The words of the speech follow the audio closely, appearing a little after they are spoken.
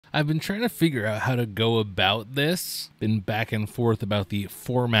I've been trying to figure out how to go about this. Been back and forth about the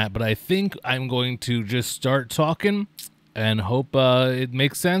format, but I think I'm going to just start talking and hope it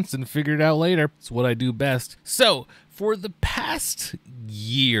makes sense and figure it out later. It's what I do best. So, for the past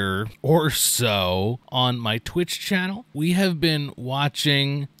year or so on my Twitch channel, we have been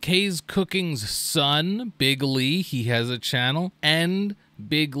watching Kay's Cooking's son, Big Lee. He has a channel, and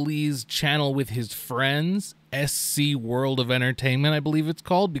Big Lee's channel with his friends, SC World of Entertainment, I believe it's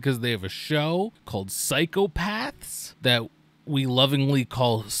called, because they have a show called Psychopaths that we lovingly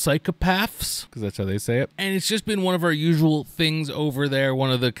call Psychopaths, because that's how they say it. And it's just been one of our usual things over there,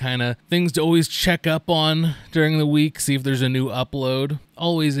 one of the kind of things to always check up on during the week, see if there's a new upload.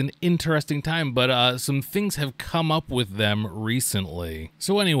 Always an interesting time, but some things have come up with them recently.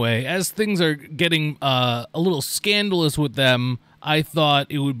 So anyway, as things are getting a little scandalous with them, I thought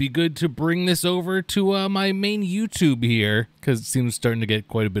it would be good to bring this over to my main YouTube here, because it seems starting to get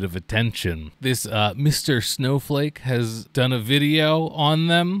quite a bit of attention. This Mr. Snowflake has done a video on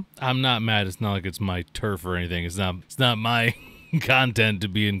them. I'm not mad. It's not like it's my turf or anything. It's not my content to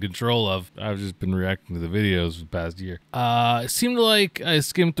be in control of. I've just been reacting to the videos for the past year. It seemed like I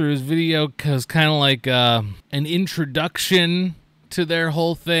skimmed through his video because kind of like an introduction to their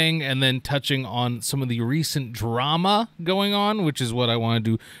whole thing, and then touching on some of the recent drama going on, which is what I wanted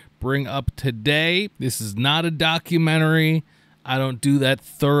to bring up today. This is not a documentary. I don't do that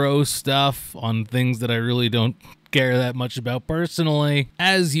thorough stuff on things that I really don't care that much about personally.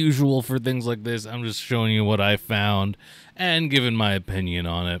 As usual for things like this, I'm just showing you what I found and giving my opinion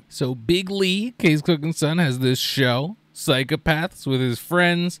on it. So Big Lee, Kay's Cooking Son, has this show, Psychopaths, with his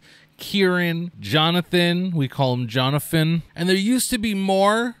friends Kieran, Jonathan, we call him Jonathan, and there used to be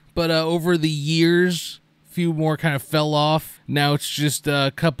more, but over the years, a few more kind of fell off. Now it's just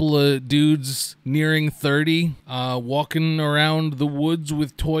a couple of dudes nearing 30, walking around the woods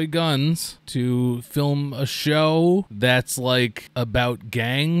with toy guns to film a show that's like about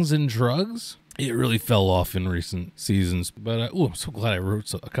gangs and drugs. It really fell off in recent seasons, but I'm so glad I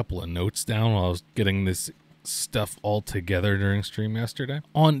wrote a couple of notes down while I was getting this stuff all together during stream yesterday.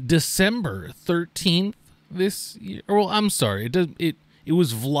 On December 13th this year, well, I'm sorry, it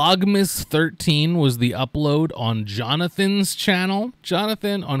was Vlogmas 13 was the upload on Jonathan's channel.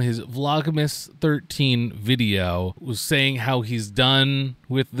 Jonathan, on his Vlogmas 13 video, was saying how he's done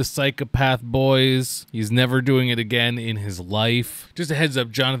with the Psychopath boys. He's never doing it again in his life. Just a heads up,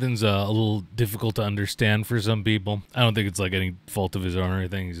 Jonathan's a little difficult to understand for some people. I don't think it's like any fault of his own or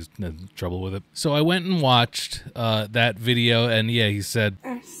anything. He's just in trouble with it. So I went and watched that video, and yeah, he said,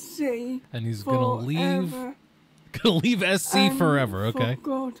 SC, and he's gonna leave SC forever, okay? For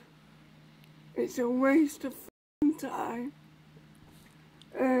God, it's a waste of time.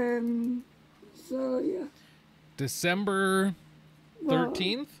 So yeah. December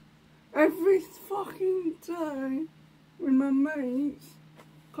 13th? Every fucking time when my mates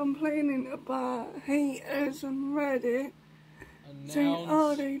complaining about haters on Reddit, saying,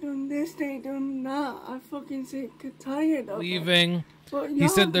 oh, they done this, they done that, I fucking sick and tired of leaving. It. But he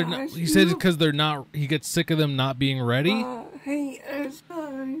said they're not. He said because they're not. He gets sick of them not being ready.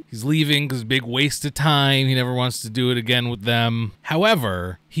 He's leaving because big waste of time. He never wants to do it again with them.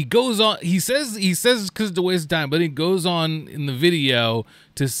 However, he goes on. He says because it's a waste of time, but he goes on in the video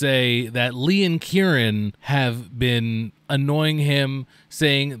to say that Lee and Kieran have been annoying him,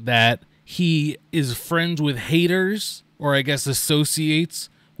 saying that he is friends with haters, or I guess associates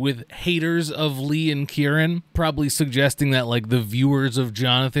with haters of Lee and Kieran, probably suggesting that like the viewers of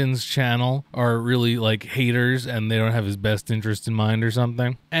Jonathan's channel are really like haters and they don't have his best interest in mind or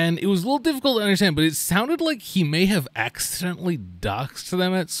something. And it was a little difficult to understand, but it sounded like he may have accidentally doxed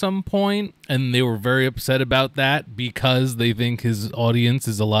them at some point, and they were very upset about that because they think his audience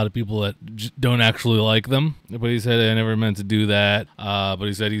is a lot of people that don't actually like them. But he said, I never meant to do that. But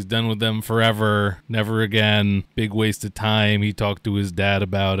he said he's done with them forever, never again, big waste of time. He talked to his dad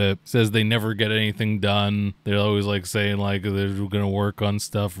about it. Says they never get anything done. They're always like saying like they're gonna work on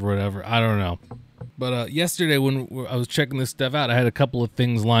stuff or whatever. I don't know. But yesterday when I was checking this stuff out, I had a couple of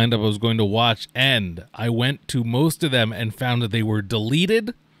things lined up I was going to watch, and I went to most of them and found that they were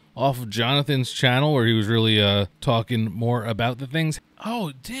deleted off of Jonathan's channel, where he was really talking more about the things.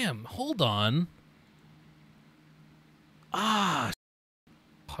 Oh, damn. Hold on. I'm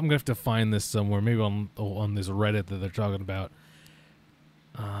gonna have to find this somewhere. Maybe on this Reddit that they're talking about.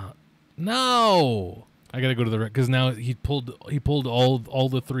 No! I gotta go to the because now he pulled all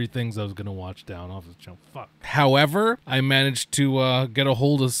the 3 things I was gonna watch down off his channel. Fuck. However, I managed to get a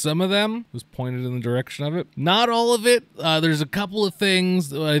hold of some of them. It was pointed in the direction of it. Not all of it. There's a couple of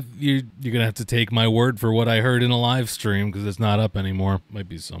things. You're gonna have to take my word for what I heard in a live stream because it's not up anymore. Might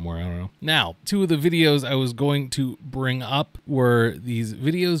be somewhere. I don't know. Now, 2 of the videos I was going to bring up were these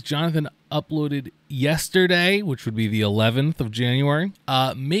videos Jonathan uploaded yesterday, which would be the 11th of January,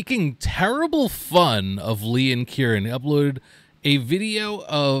 making terrible fun of Lee and Kieran. He uploaded a video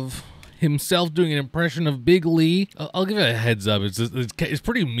of himself doing an impression of Big Lee. I'll give it a heads up. It's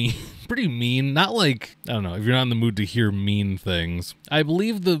pretty mean. Pretty mean. Not like, I don't know, if you're not in the mood to hear mean things. I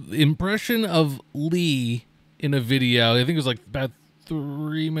believe the impression of Lee in a video, I think it was like about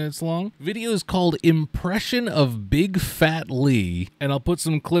 3 minutes long. Video is called Impression of Big Fat Lee, and I'll put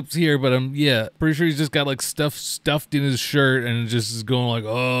some clips here, but I'm pretty sure he's just got like stuff stuffed in his shirt and just is going like,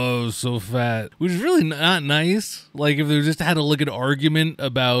 oh, so fat, which is really not nice. Like if they just had like an argument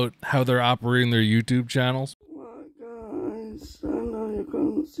about how they're operating their YouTube channels. Well, guys, I know you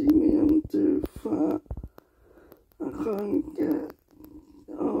can't see me, I'm too fat. I can't get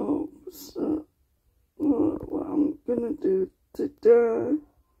up, so what I'm gonna do today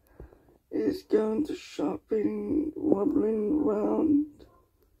is going to shopping, wobbling around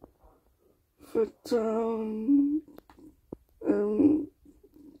for town,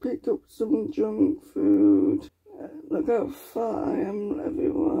 pick up some junk food. Look how fat I am,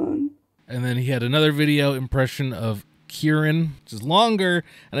 everyone. And then he had another video impression of Kieran, which is longer,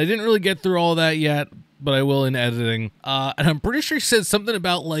 and I didn't really get through all that yet, but I will in editing. And I'm pretty sure he said something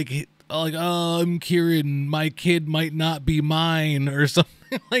about like, oh, I'm Kieran, my kid might not be mine, or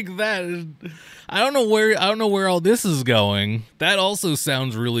something like that. I don't know where all this is going. That also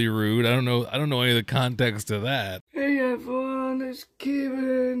sounds really rude. I don't know any of the context of that. Hey everyone, it's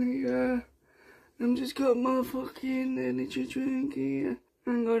Kieran here. I'm just got my fucking energy drink here.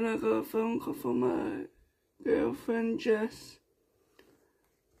 I'm gonna go a phone call for my girlfriend Jess.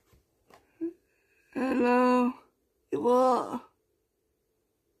 Hello? What?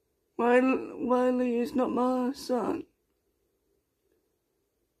 WiLLo is not my son.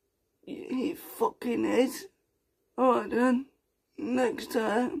 He fucking is. Alright then. Next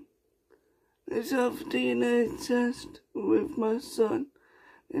time, let's have a DNA test with my son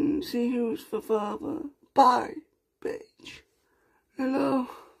and see who's the father. Bye, bitch. Hello?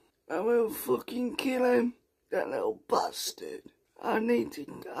 I will fucking kill him. That little bastard. I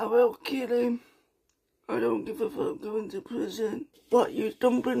will kill him. I don't give a fuck going to prison. But you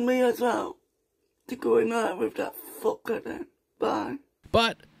dumping me as well to going out with that fucker then. Bye.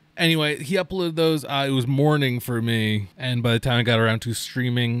 But anyway, he uploaded those. It was morning for me, and by the time I got around to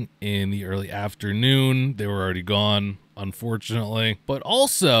streaming in the early afternoon, they were already gone, unfortunately. But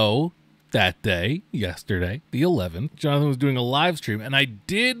also, that day, yesterday, the 11th, Jonathan was doing a live stream, and I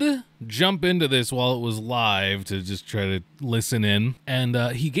did jump into this while it was live to just try to listen in, and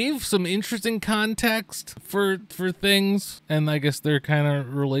he gave some interesting context for things, and I guess their kind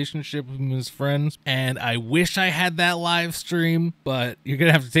of relationship with his friends, and I wish I had that live stream, but you're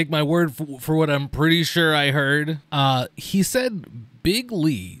gonna have to take my word for what I'm pretty sure I heard. He said Big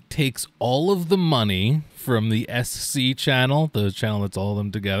Lee takes all of the money from the SC channel, the channel that's all of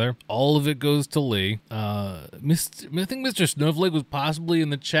them together. All of it goes to Lee. I think Mr. Snowflake was possibly in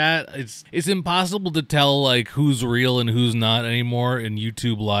the chat. It's impossible to tell like who's real and who's not anymore in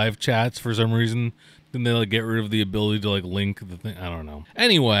YouTube live chats for some reason. Then they like get rid of the ability to like link the thing. I don't know.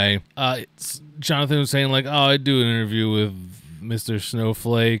 Anyway, Jonathan was saying like, oh, I'd do an interview with Mr.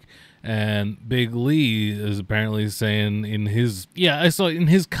 Snowflake. And Big Lee is apparently saying in his, I saw in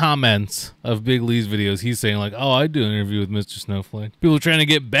his comments of Big Lee's videos, he's saying like, oh, I'd do an interview with Mr. Snowflake. People are trying to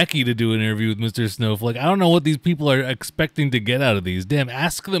get Becky to do an interview with Mr. Snowflake. I don't know what these people are expecting to get out of these. Damn,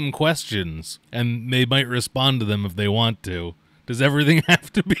 ask them questions and they might respond to them if they want to. Does everything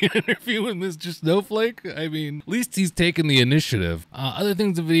have to be an interview with Mr. Snowflake? I mean, at least he's taken the initiative. Other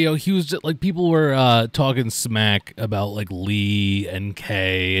things in the video, he was just like, people were talking smack about like Lee and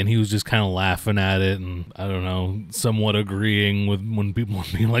Kay, and he was just kind of laughing at it and, I don't know, somewhat agreeing with when people are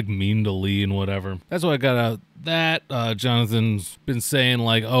being like mean to Lee and whatever. That's what I got out. That Jonathan's been saying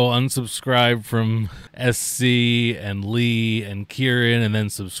like, oh, unsubscribe from SC and Lee and Kieran and then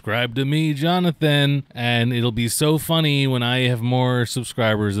subscribe to me, Jonathan, and it'll be so funny when I have more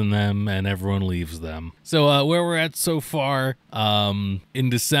subscribers than them and everyone leaves them. So where we're at so far, in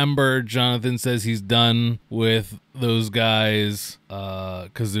December, Jonathan says he's done with those guys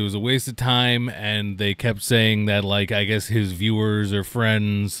because it was a waste of time, and they kept saying that like, I guess his viewers or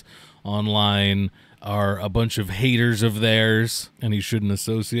friends online are a bunch of haters of theirs and he shouldn't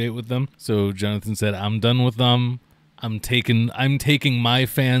associate with them. So Jonathan said, I'm done with them. I'm taking my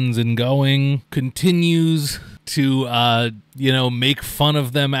fans and going. Continues to, make fun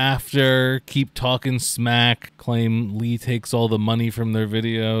of them after, keep talking smack, claim Lee takes all the money from their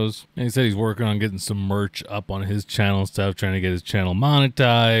videos. And he said he's working on getting some merch up on his channel stuff, trying to get his channel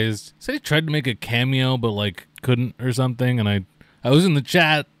monetized. He said he tried to make a cameo, but like couldn't or something. And I was in the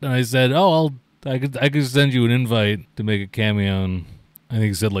chat and I said, I could send you an invite to make a cameo, and I think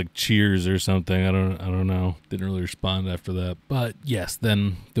he said like cheers or something. I don't know. Didn't really respond after that. But yes,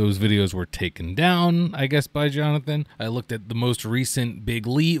 then those videos were taken down, I guess, by Jonathan. I looked at the most recent Big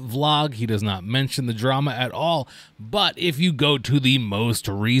Lee vlog. He does not mention the drama at all. But if you go to the most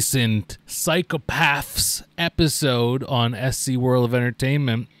recent Psychopaths episode on SC World of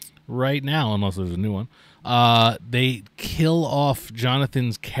Entertainment right now, unless there's a new one, they kill off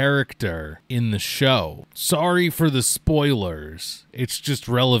Jonathan's character in the show. Sorry for the spoilers. It's just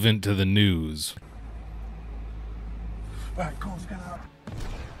relevant to the news. Right, go, let's get out.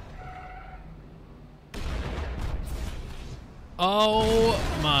 Oh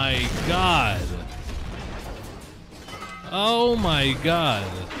my god. Oh my god.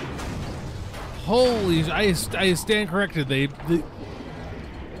 Holy, I stand corrected. They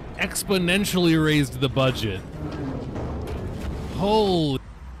exponentially raised the budget. Holy.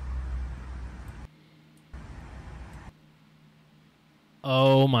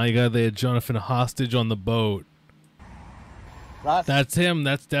 Oh my god, they had Jonathan hostage on the boat. That's him.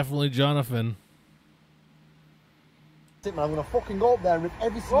 That's definitely Jonathan. I'm gonna fucking go up there and rip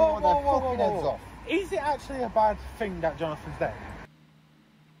every single one of their fucking heads off. Is it actually a bad thing that Jonathan's dead?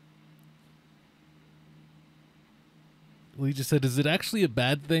 Lee just said, is it actually a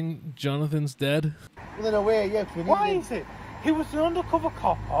bad thing Jonathan's dead? Well, in a way, yeah. Why is it? He was an undercover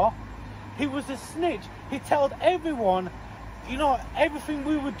copper. He was a snitch. He told everyone, everything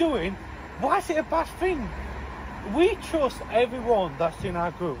we were doing. Why is it a bad thing? We trust everyone that's in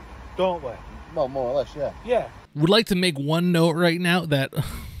our group, don't we? Well, more or less, yeah. Yeah. Would like to make one note right now that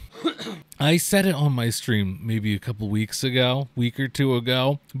I said it on my stream maybe a couple weeks ago, week or two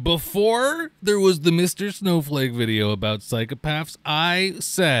ago. Before there was the Mr. Snowflake video about Psychopaths, I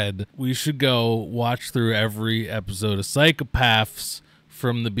said we should go watch through every episode of Psychopaths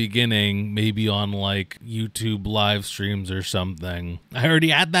from the beginning, maybe on like YouTube live streams or something. I already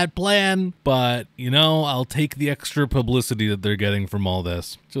had that plan, but I'll take the extra publicity that they're getting from all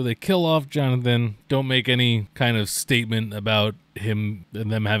this. So they kill off Jonathan, don't make any kind of statement about him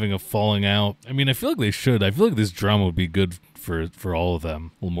and them having a falling out. I mean, I feel like they should. I feel like this drama would be good for all of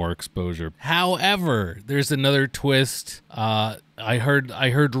them. A little more exposure. However, there's another twist. I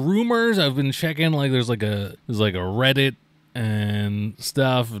heard rumors. I've been checking, like there's like a Reddit and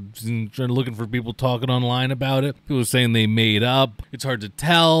stuff, looking for people talking online about it. People saying they made up. It's hard to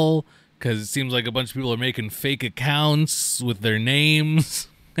tell because it seems like a bunch of people are making fake accounts with their names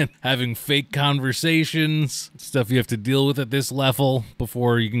and having fake conversations, stuff you have to deal with at this level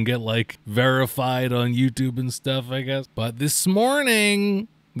before you can get like verified on YouTube and stuff, I guess. But this morning,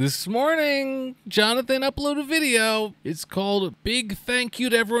 Jonathan uploaded a video. It's called Big Thank You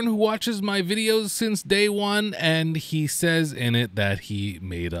to Everyone Who Watches My Videos Since Day One, and he says in it that he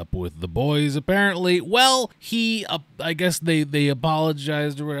made up with the boys, apparently. Well, I guess they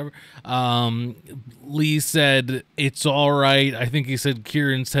apologized or whatever. Lee said it's all right. I think he said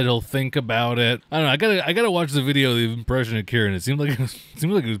Kieran said he'll think about it. I don't know. I gotta watch the video, the impression of Kieran. It seemed like it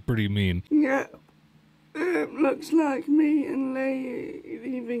was pretty mean. Yeah. Looks like me and Lee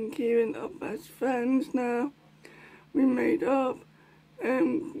leaving Kieran up as friends now. We made up.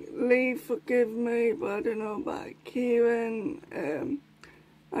 Lee forgive me, but I don't know about Kieran.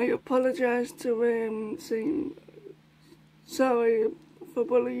 I apologise to him, saying sorry for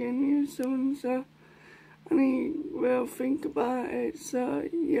bullying you, so and so. And he will think about it, so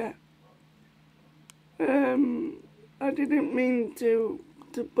yeah. I didn't mean to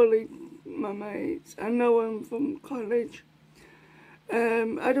bully my mates. I know him from college.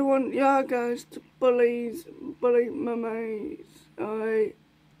 I don't want y'all guys to bully my mates, alright?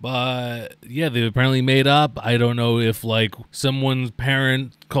 But yeah, they apparently made up. I don't know if like someone's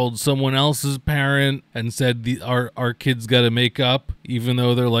parent called someone else's parent and said our kids got to make up even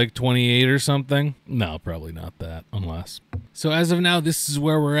though they're like 28 or something. No, probably not that, unless. So as of now, this is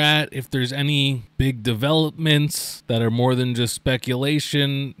where we're at. If there's any big developments that are more than just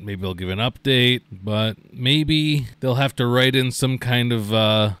speculation, maybe I'll give an update, but maybe they'll have to write in some kind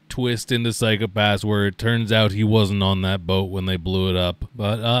of twist into Psychopath where it turns out he wasn't on that boat when they blew it up.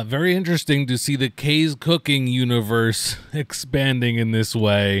 But very interesting to see the Kay's Cooking universe expanding in this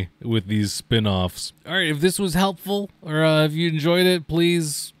way with these spin-offs. All right, if this was helpful or if you enjoyed it,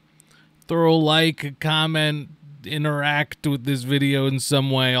 please throw a like, a comment, interact with this video in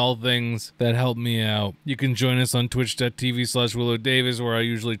some way, all things that help me out. You can join us on twitch.tv/WiLLo Davis, where I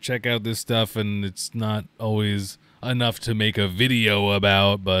usually check out this stuff, and it's not always enough to make a video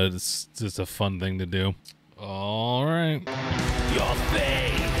about, but it's just a fun thing to do. All right. Your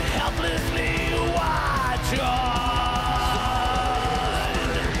face.